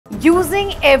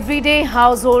Using everyday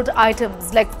household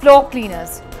items like floor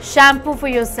cleaners, shampoo for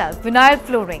yourself, vinyl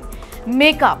flooring,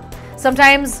 makeup,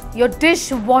 sometimes your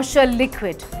dishwasher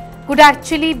liquid could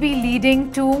actually be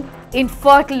leading to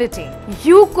infertility.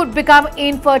 You could become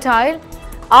infertile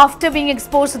after being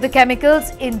exposed to the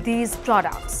chemicals in these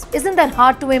products. Isn't that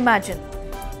hard to imagine?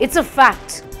 It's a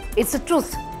fact. It's a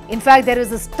truth. In fact, there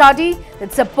is a study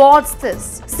that supports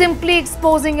this. Simply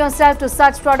exposing yourself to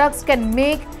such products can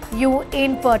make you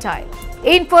infertile.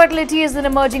 Infertility is an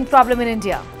emerging problem in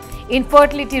India.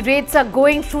 Infertility rates are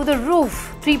going through the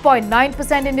roof.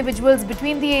 3.9% individuals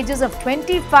between the ages of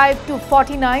 25 to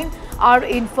 49 are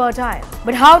infertile.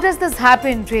 But how does this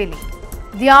happen really?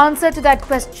 The answer to that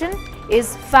question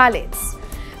is phthalates.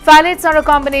 Phthalates are a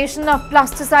combination of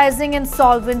plasticizing and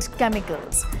solvent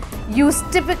chemicals used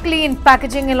typically in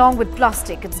packaging along with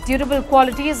plastic. Its durable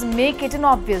qualities make it an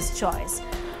obvious choice.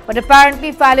 But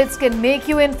apparently phthalates can make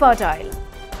you infertile.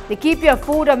 They keep your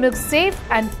food or milk safe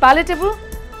and palatable,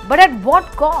 but at what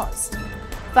cost?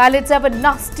 Phthalates have a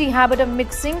nasty habit of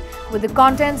mixing with the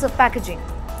contents of packaging,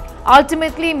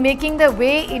 ultimately making their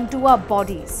way into our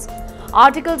bodies.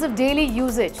 Articles of daily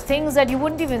usage, things that you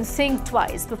wouldn't even think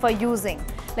twice before using,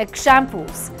 like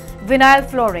shampoos, vinyl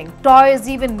flooring, toys,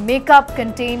 even makeup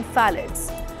contain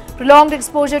phthalates. Prolonged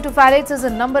exposure to phthalates has a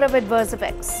number of adverse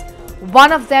effects.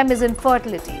 One of them is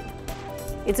infertility.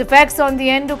 Its effects on the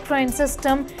endocrine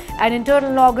system and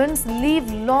internal organs leave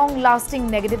long-lasting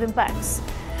negative impacts.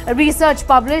 A research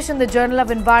published in the Journal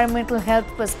of Environmental Health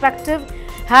Perspective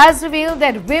has revealed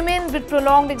that women with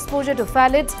prolonged exposure to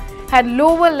phthalates had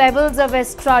lower levels of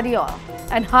estradiol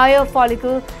and higher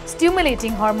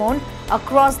follicle-stimulating hormone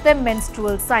across their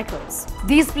menstrual cycles.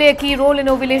 These play a key role in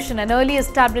ovulation and early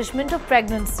establishment of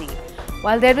pregnancy.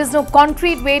 While there is no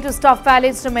concrete way to stop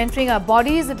phthalates from entering our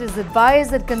bodies, it is advised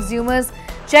that consumers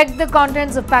check the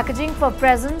contents of packaging for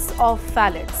presence of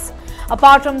phthalates.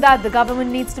 Apart from that, the government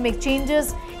needs to make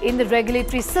changes in the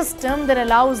regulatory system that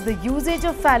allows the usage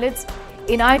of phthalates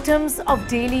in items of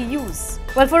daily use.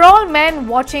 Well, for all men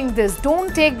watching this,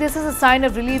 don't take this as a sign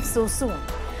of relief so soon.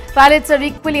 Phthalates are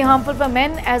equally harmful for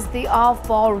men as they are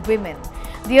for women.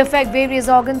 They affect various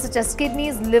organs such as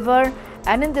kidneys, liver,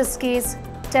 and in this case,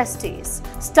 testes.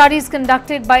 Studies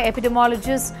conducted by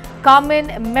epidemiologist Carmen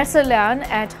Messerlan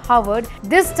at Harvard.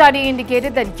 This study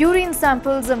indicated that urine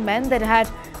samples of men that had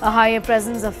a higher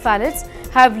presence of phthalates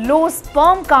have low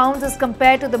sperm counts as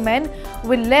compared to the men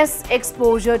with less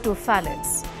exposure to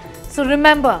phthalates. So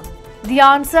remember, the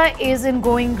answer is in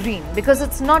going green, because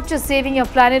it's not just saving your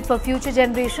planet for future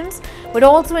generations, but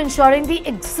also ensuring the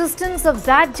existence of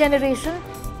that generation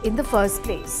in the first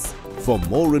place. For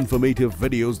more informative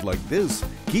videos like this,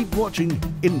 keep watching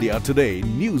India Today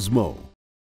Newsmo.